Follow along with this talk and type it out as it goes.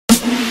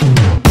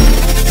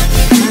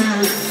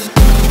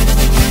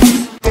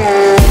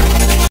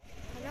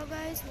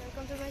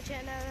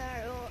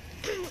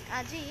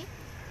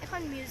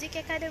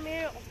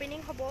একাডেমিৰ opening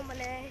হ'ব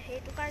মানে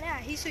সেইটো কাৰণে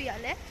আহিছোঁ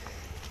ইয়ালৈ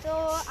তো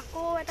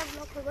আকৌ এটা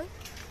ব্লগ হৈ গ'ল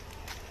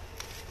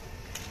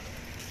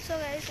চ'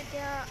 গাইজ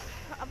এতিয়া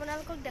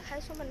আপোনালোকক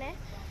দেখাইছোঁ মানে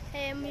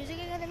মিউজিক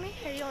একাডেমি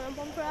হেৰি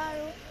অনুপম খুৰা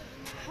আৰু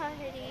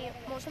হেৰি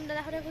মৌচুম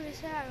দাদাহঁতে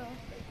খুলিছে আৰু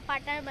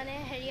পাৰ্টনাৰ মানে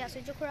হেৰি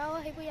আচুৰ্য খুৰাও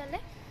আহিব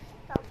ইয়ালৈ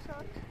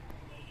তাৰপিছত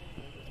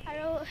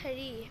আৰু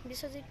হেৰি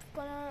বিশ্বজিৎ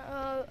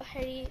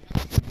হেৰি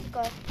কি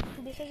কয়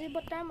বিশ্বজিৎ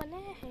বৰ্তাৰ মানে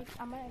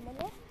আমাৰ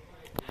MLA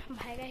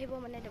ভাইক আহিব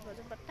মানে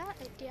দেৱজিৎ বৰ্তা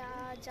এতিয়া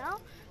যাওঁ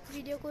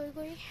ভিডিঅ'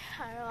 কৰি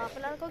আৰু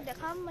আপোনালোকক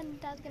দেখাম মানে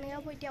তাত কেনেকৈ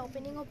হ'ব এতিয়া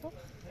অপেনিং হ'ব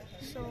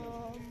চ'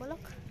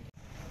 ব'লক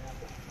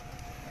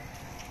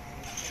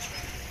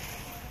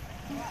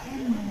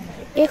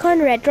এইখন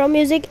ৰেট্ৰ'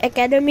 মিউজিক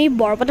একাডেমি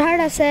বৰপথাৰত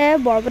আছে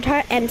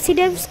বৰপথাৰ MC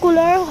দেৱ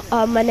স্কুলৰ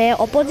মানে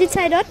অপজিট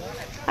ছাইডত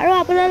আৰু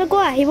আপোনালোকো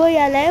আহিব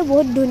ইয়ালৈ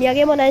বহুত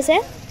ধুনীয়াকৈ বনাইছে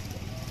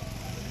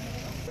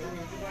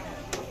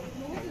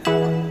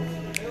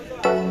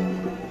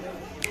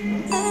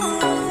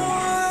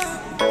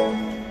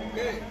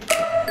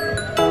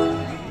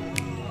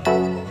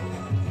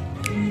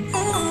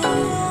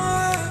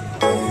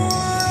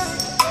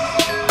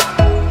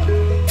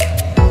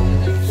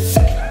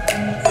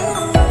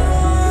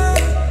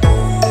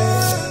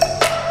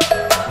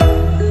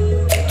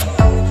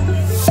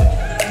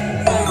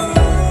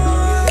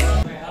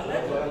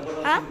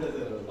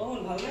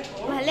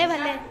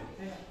ভালে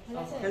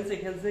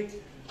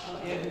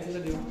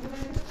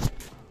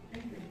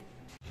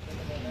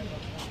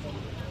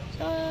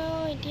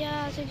এতিয়া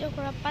আচুৰ্য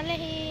খুৰা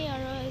পালেহি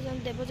আৰু এজন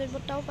দেৱজিৎ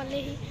বৰ্তাও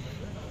পালেহি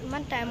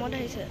ইমান টাইমত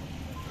আহিছে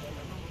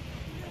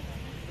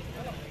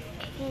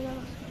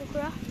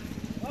খুৰা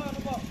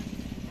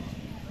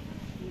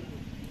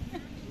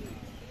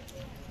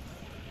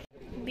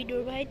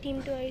বিদুৰ ভাই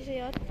টিমটো আহিছে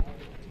ইয়াত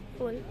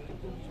ফুল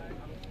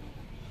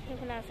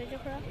সেইফালে আচুৰ্য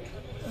খুৰা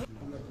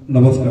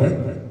নমস্কাৰ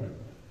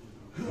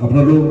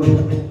আপোনালোক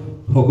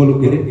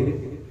সকলোকে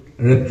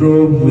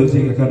ৰেট্ৰ'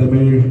 মিউজিক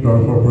একাডেমিৰ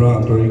তৰফৰ পৰা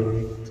আন্তৰিক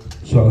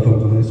স্বাগতম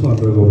জনাইছোঁ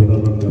আন্তৰিক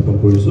অভিনন্দন জ্ঞাপন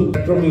কৰিছোঁ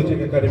ৰেট্ৰ' মিউজিক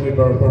একাডেমিৰ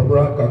তৰফৰ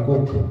পৰা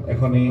কাকুক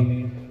এখনি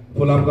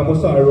ফুলাম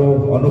গামোচা আৰু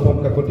অনুপম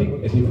কাকতিক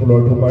এটি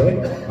ফুলৰ থোপাৰে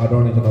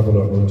আদৰণি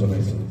জনাবলৈ অনুৰোধ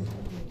জনাইছোঁ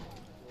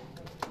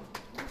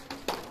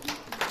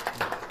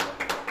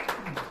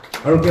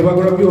আৰু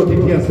কেইবাগৰাকীও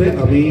অতিথি আছে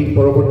আমি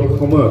পৰৱৰ্তী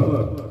সময়ত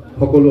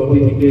সকলো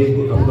অতিথিকে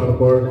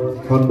আপোনালোকৰ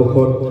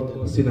সন্মুখত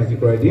চিনাকি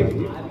কৰাই দিম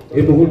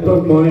এই মুহূৰ্তত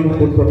মই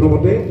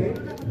প্ৰথমতে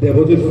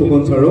দেৱজিৎ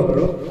ফুকন ছাৰক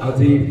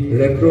আজি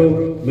ৰেট্ৰ'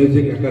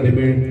 মিউজিক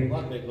একাডেমিৰ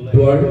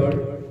দুৱাৰ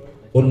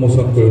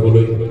উন্মোচন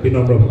কৰিবলৈ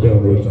বিনম্ৰভাৱে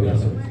অনুৰোধ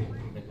জনাইছোঁ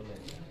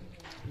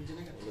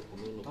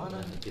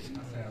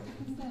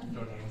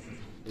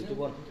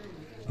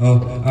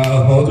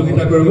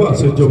সহযোগিতা কৰিব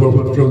আচুৰ্য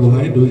বৰপাত্ৰ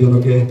গোহাঁই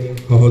দুইজনকে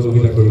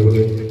সহযোগিতা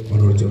কৰিবলৈ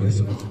অনুৰোধ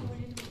জনাইছোঁ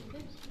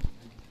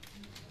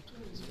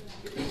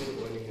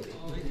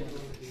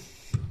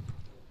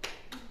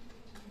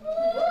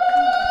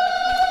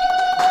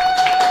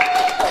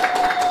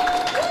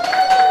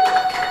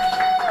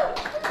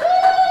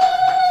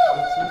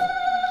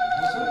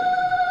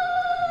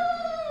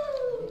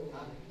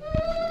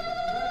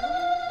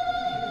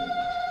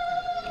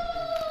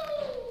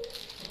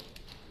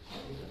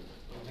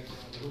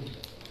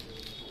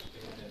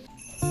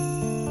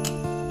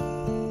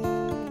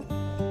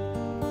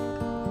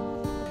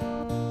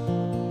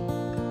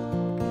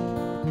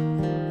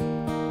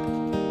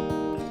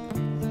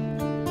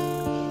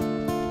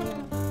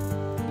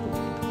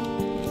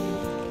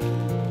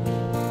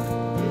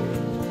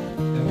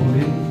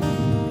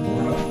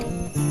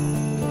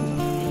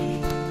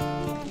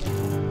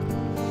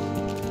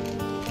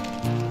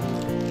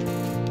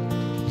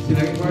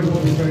চিনাকি কৰিব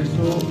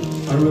বিচাৰিছোঁ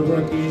আৰু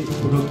এগৰাকী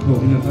সুদক্ষ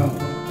অভিনেতা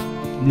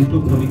নিতু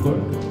খনিকৰ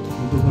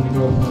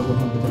আপোনালোকৰ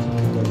সন্মুখত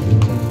চিনাকি কৰিব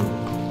বিচাৰিছোঁ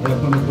আৰু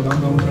এখন ফুলাম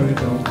গামোচাৰে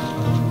তেওঁক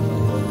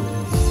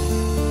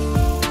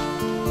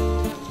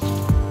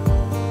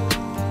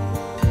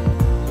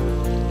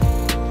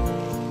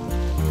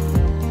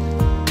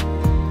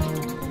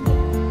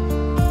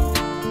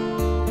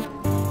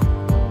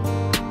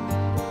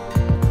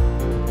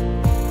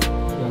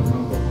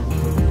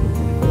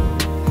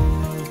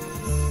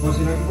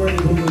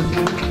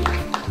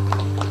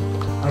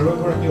আৰু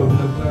এগৰাকী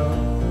অভিনেতা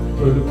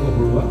ত্ৰৈলোক্য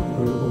বৰুৱা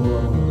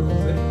মনত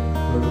আছে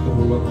ত্ৰৈলোক্য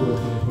বৰুৱাকো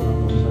এখন ফুলাম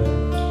গামোচাৰে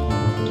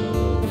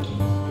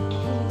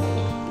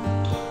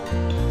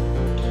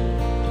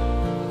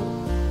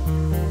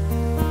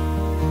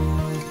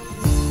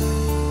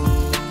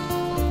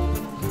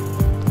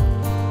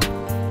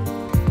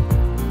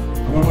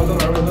আমাৰ মাজত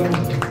আৰু এজন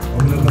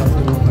অভিনেতা আছে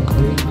মোৰ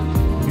ভাতৃ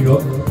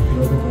হিৰক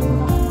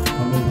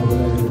সন্মুখ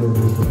হ'বলৈ আহিবলৈ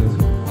অনুৰোধ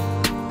জনাইছোঁ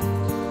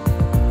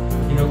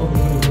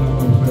হিৰকক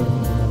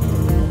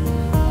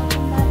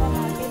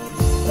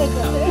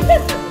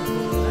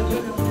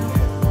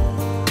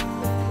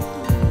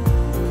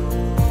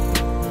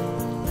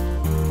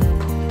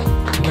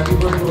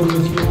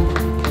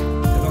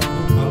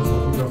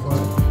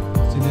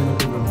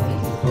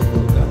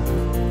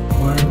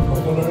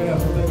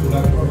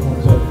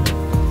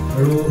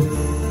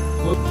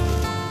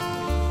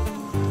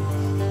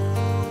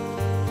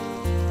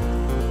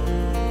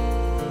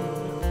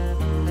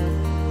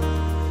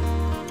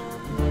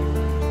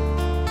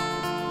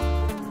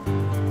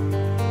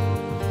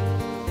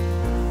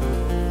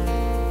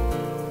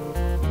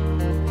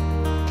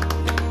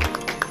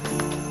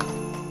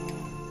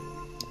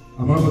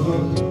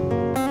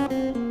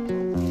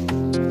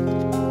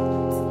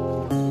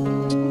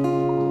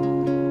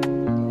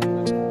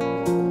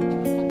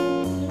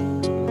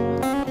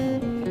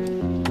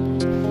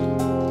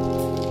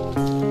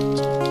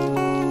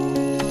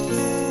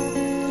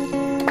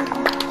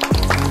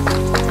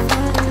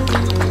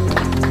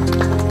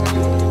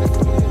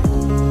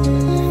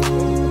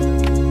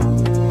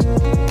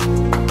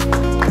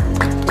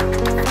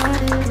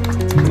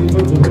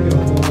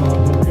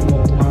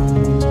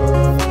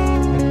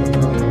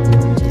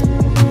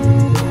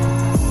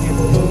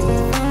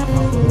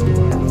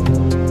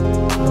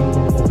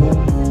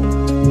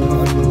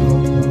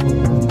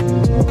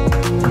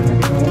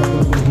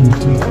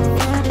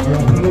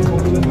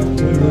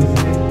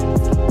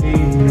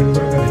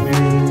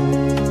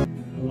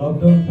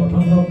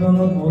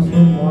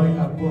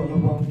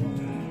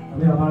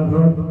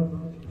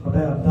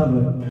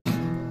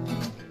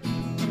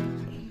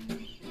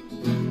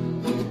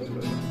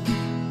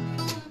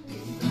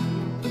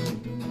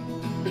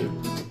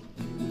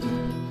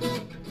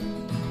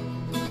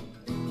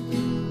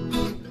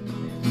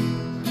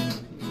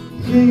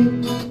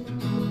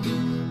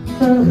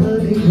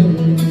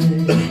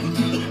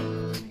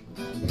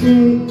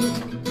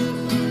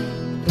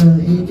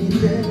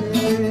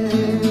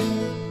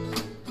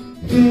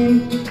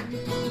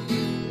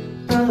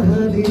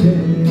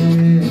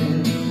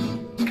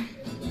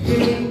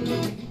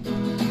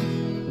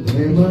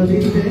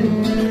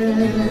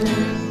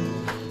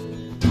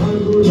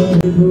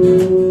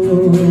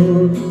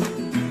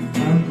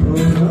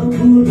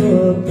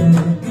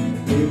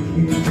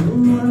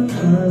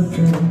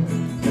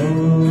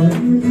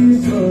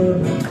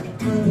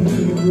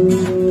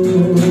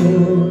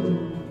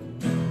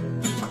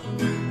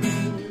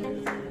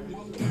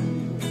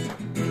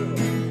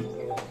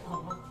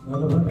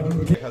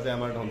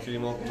আমাৰ ধনশিৰি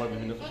মহকুমাৰ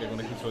বিভিন্ন ক্ষেত্ৰত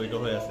জড়িত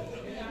হৈ আছে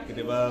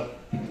কেতিয়াবা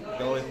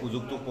তেওঁ এই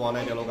সুযোগটো পোৱা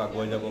নাই তেওঁলোক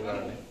আগুৱাই যাবৰ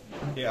কাৰণে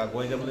সেই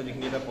আগুৱাই যাবলৈ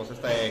যিখিনি এটা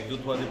প্ৰচেষ্টা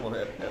একজুট হোৱা যি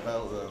এটা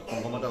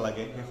সংগম এটা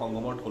লাগে সেই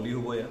সংগমৰ থলী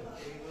হ'ব ইয়াত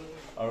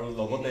আৰু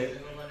লগতে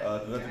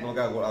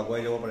তেওঁলোকে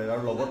আগুৱাই যাব পাৰে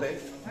আৰু লগতে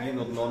যি ন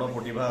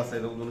প্ৰতিভা আছে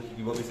যোন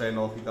শিকিব বিচাৰে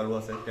শিকাৰু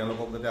আছে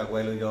তেওঁলোকক যাতে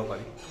আগুৱাই লৈ যাব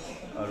পাৰি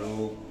আৰু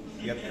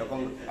ইয়াত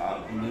অকল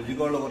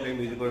মিউজিকৰ লগতে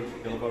মিউজিকৰ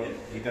তেওঁলোকৰ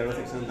গিটাৰৰ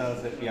ছেকশ্যন এটা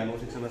আছে পিয়ানো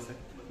ছেকশ্যন আছে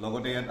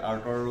লগতে ইয়াত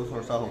আৰ্টৰো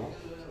চৰ্চা হ'ব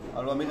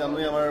আৰু আমি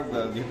জানোৱেই আমাৰ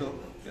যিহেতু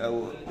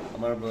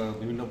আমাৰ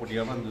বিভিন্ন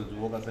প্ৰতিভাৱান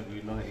যুৱক আছে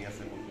বিভিন্ন হেৰি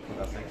আছে শিক্ষক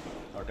আছে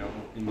আৰু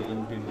তেওঁলোক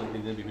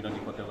নিজে বিভিন্ন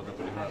দিশত তেওঁলোকৰ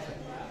প্ৰতিভা আছে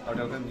আৰু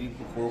তেওঁলোকে যি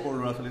সৰু সৰু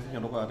ল'ৰা ছোৱালী আছে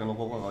তেওঁলোকক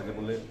আগুৱাই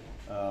যাবলৈ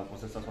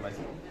প্ৰচেষ্টা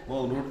চলাইছে মই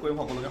অনুৰোধ কৰিম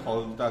সকলোকে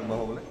সহযোগিতা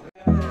আগবঢ়াবলৈ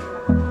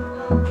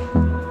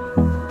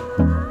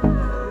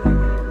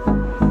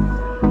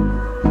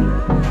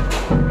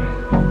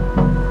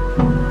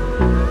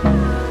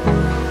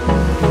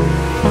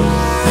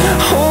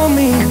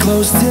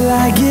Close till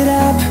I get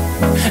up.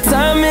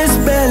 Time is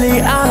barely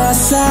on our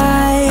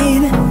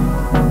side.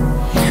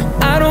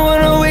 I don't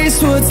wanna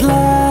waste what's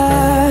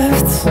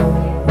left.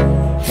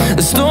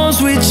 The storms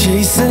we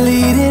chase are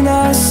leading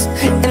us,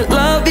 and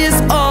love is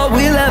all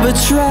we'll ever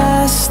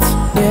trust.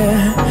 Yeah,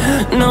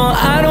 no,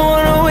 I don't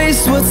wanna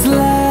waste what's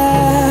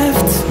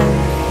left.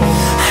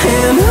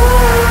 And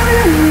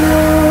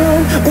on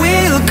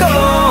we'll go,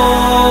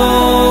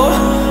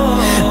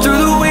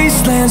 through the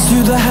wastelands,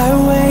 through the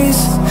highways,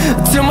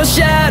 till my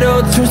shadow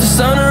turns to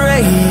sun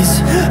rays.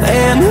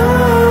 And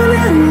on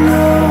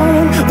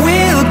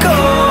we'll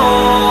go,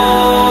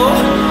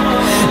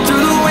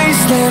 through the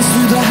wastelands,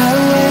 through the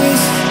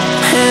highways.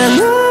 And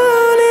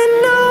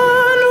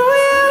on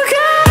we'll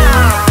go.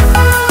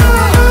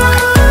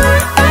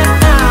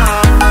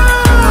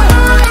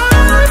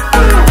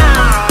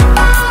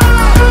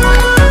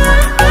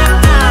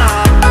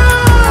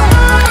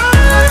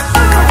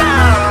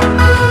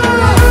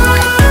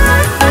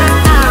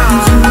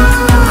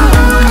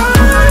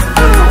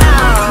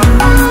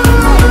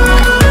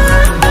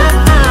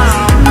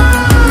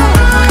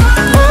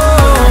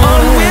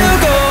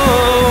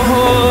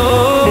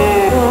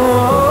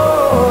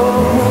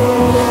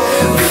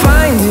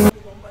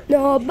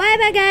 No, bye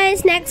bye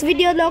guys. Next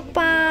video log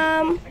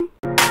pam.